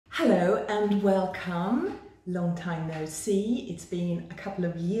Hello and welcome. Long time no see. It's been a couple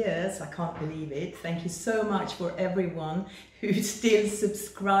of years. I can't believe it. Thank you so much for everyone who's still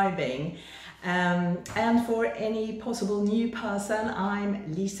subscribing. And for any possible new person,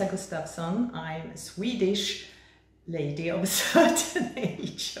 I'm Lisa Gustafsson. I'm a Swedish lady of a certain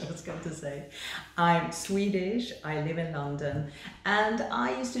age, I was going to say. I'm Swedish, I live in London, and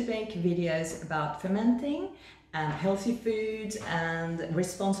I used to make videos about fermenting and healthy foods and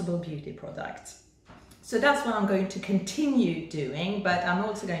responsible beauty products. So that's what I'm going to continue doing, but I'm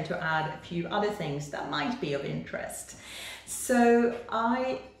also going to add a few other things that might be of interest. So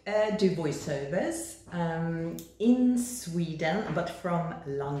I do voiceovers in Sweden, but from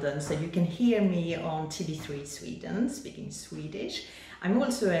London, so you can hear me on TV3 Sweden speaking Swedish. I'm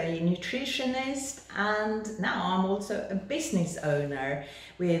also a nutritionist, and now I'm also a business owner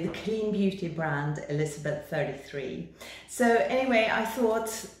with clean beauty brand ELISABETH 33. So anyway, I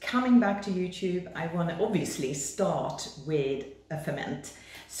thought coming back to YouTube, I want to obviously start with a ferment.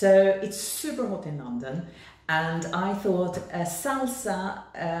 So it's super hot in London, and I thought a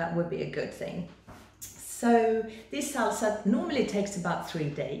salsa would be a good thing. So this salsa normally takes about 3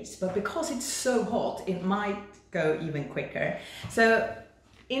 days, but because it's so hot, it might go even quicker. So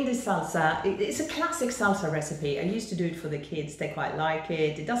in this salsa, it's a classic salsa recipe. I used to do it for the kids. They quite like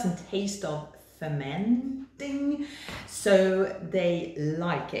it. It doesn't taste of fermenting, so they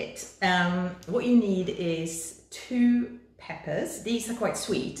like it. What you need is 2 peppers. These are quite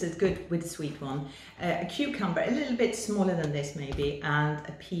sweet, so it's good with the sweet one. A cucumber, a little bit smaller than this maybe, and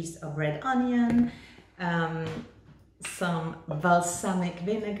a piece of red onion, some balsamic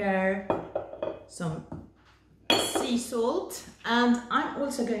vinegar, some sea salt, and I'm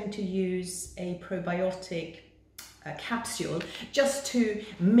also going to use a probiotic capsule just to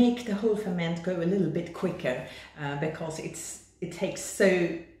make the whole ferment go a little bit quicker because it takes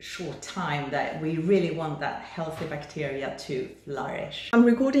so short time that we really want that healthy bacteria to flourish. I'm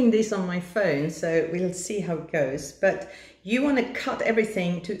recording this on my phone, so we'll see how it goes, but you want to cut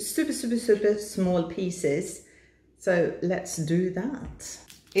everything to super small pieces, so let's do that.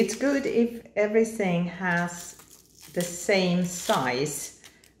 It's good if everything has the same size,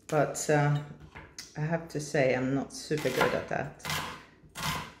 but I have to say I'm not super good at that.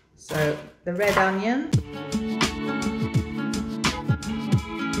 So the red onion,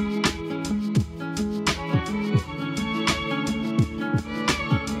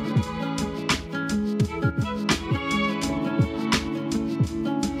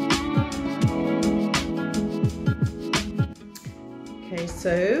 okay,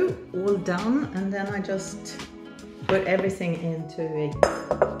 so all done, and then I just put everything into a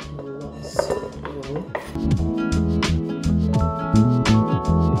glass bowl.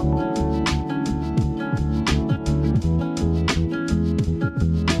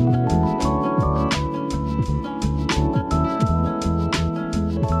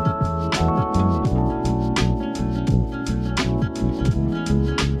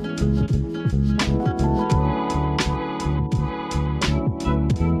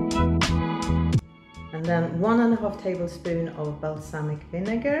 And then 1.5 tablespoon of balsamic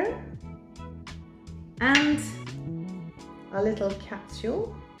vinegar and a little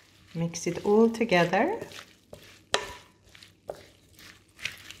capsule. Mix it all together.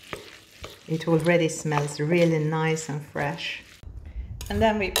 It already smells really nice and fresh. And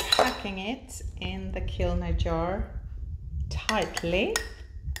then we're packing it in the kilner jar tightly.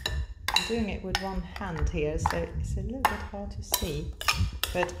 I'm doing it with one hand here, so it's a little bit hard to see.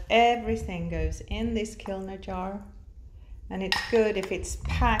 But everything goes in this kilner jar, and it's good if it's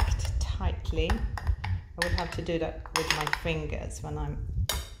packed tightly. I would have to do that with my fingers when I'm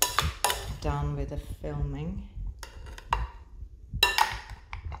done with the filming.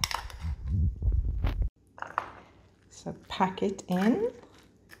 So pack it in.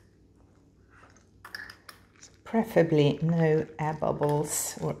 Preferably no air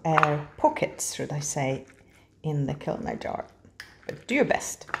bubbles or air pockets, should I say, in the kilner jar. But do your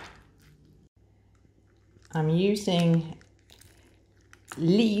best. I'm using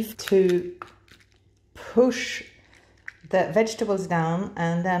leaf to push the vegetables down,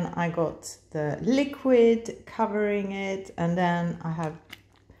 and then I got the liquid covering it, and then I have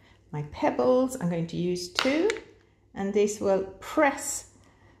my pebbles. I'm going to use 2, and this will press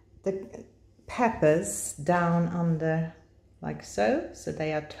the peppers down under like so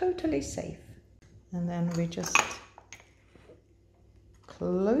they are totally safe. And then we just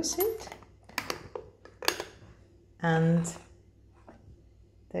close it, and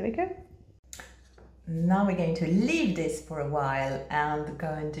there we go. Now we're going to leave this for a while and go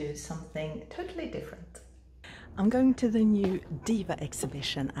and do something totally different. I'm going to the new Diva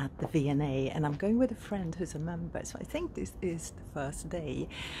exhibition at the V&A, and I'm going with a friend who's a member, so I think this is the first day.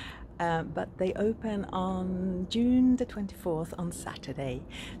 But they open on June the 24th on Saturday.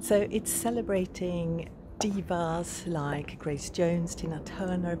 So it's celebrating divas like Grace Jones, Tina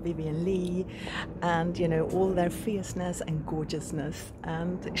Turner, Vivian Lee, and you know, all their fierceness and gorgeousness,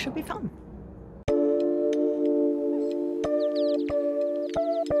 and it should be fun.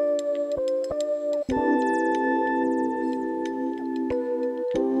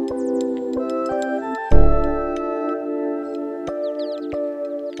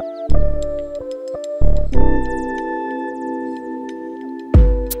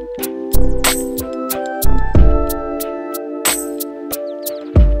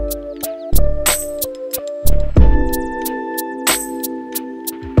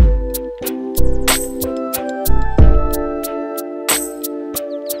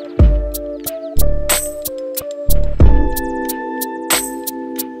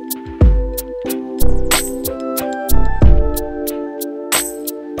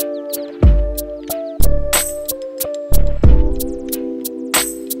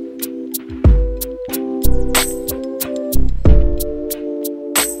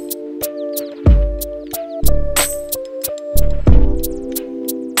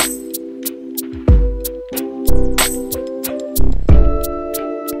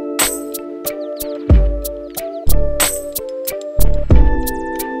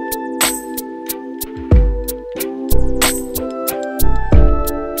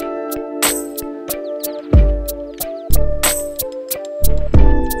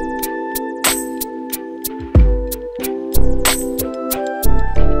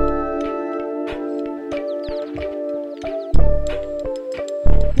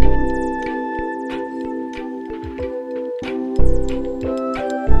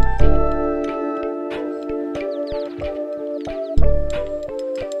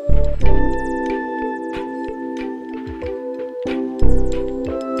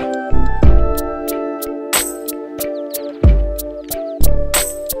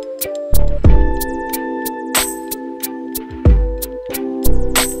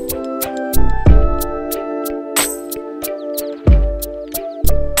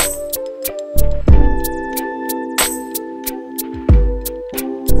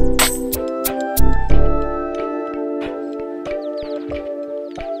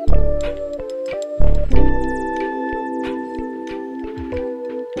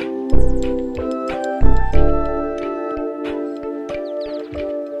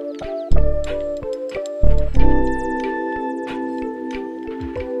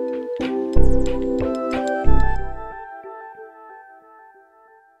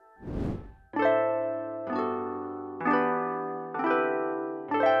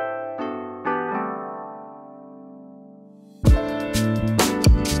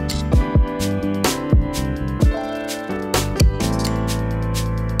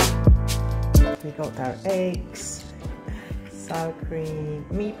 We got our eggs, sour cream,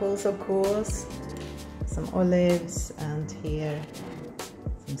 meatballs of course, some olives, and here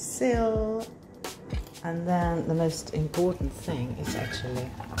some sill. And then the most important thing is actually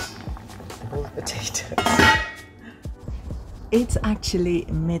boiled potatoes. It's actually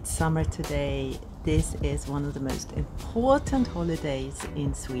midsummer today. This is one of the most important holidays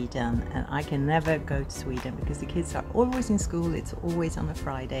in Sweden, and I can never go to Sweden because the kids are always in school. It's always on a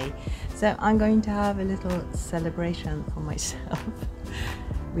Friday. So I'm going to have a little celebration for myself.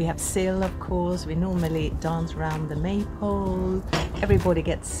 We have sill, of course. We normally dance around the maypole. Everybody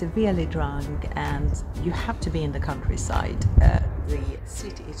gets severely drunk, and you have to be in the countryside. The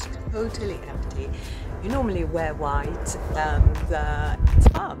city is totally empty. You normally wear white, and it's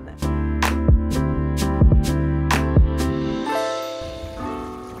fun.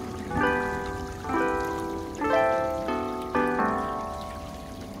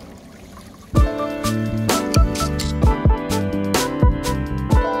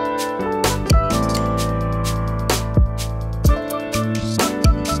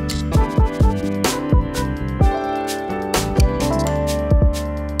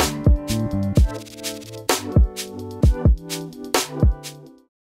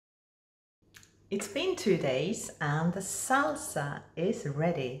 It's been 2 days and the salsa is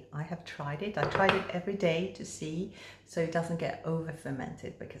ready. I have tried it. I tried it every day to see so it doesn't get over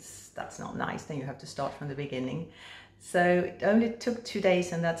fermented, because that's not nice. Then you have to start from the beginning. So it only took 2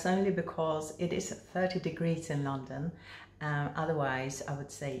 days, and that's only because it is 30 degrees in London. Otherwise, I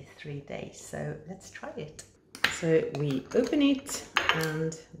would say 3 days. So let's try it. So we open it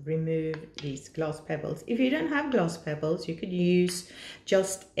and remove these glass pebbles. If you don't have glass pebbles, you could use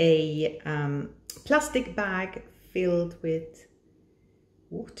just a plastic bag filled with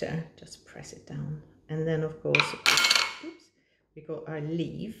water. Just press it down. And then of course, oops, we got our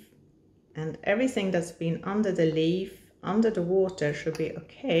leaf, and everything that's been under the leaf, under the water, should be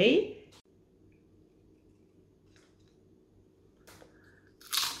okay.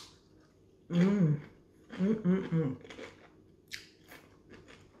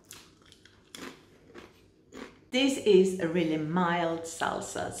 This is a really mild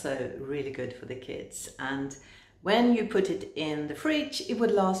salsa, so really good for the kids. And when you put it in the fridge, it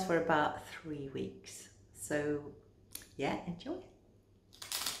would last for about 3 weeks. So yeah, enjoy.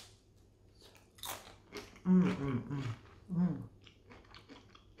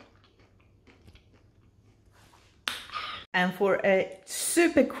 And for a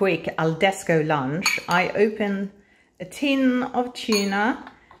super quick al desco lunch, I open a tin of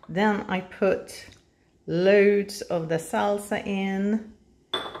tuna, then I put loads of the salsa in.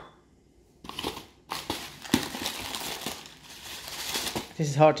 This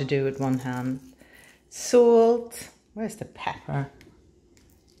is hard to do with one hand. Salt, where's the pepper?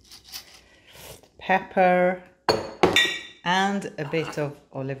 Pepper, and a bit of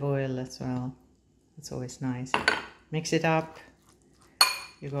olive oil as well. That's always nice. Mix it up.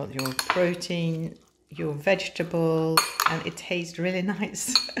 You got your protein, your vegetable, and it tastes really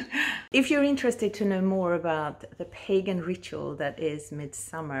nice. If you're interested to know more about the pagan ritual that is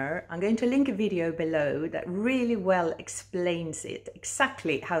Midsummer, I'm going to link a video below that really well explains it,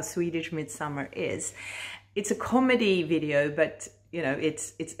 exactly how Swedish Midsummer is. It's a comedy video, but you know,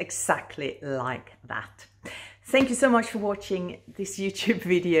 it's exactly like that. Thank you so much for watching this YouTube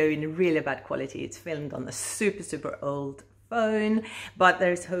video in really bad quality. It's filmed on a super old phone, but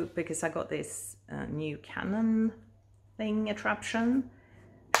there's hope because I got this new Canon thing attraction.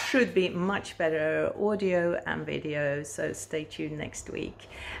 Should be much better audio and video, so stay tuned next week.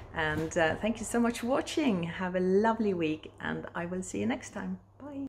 And thank you so much for watching. Have a lovely week, and I will see you next time. Bye.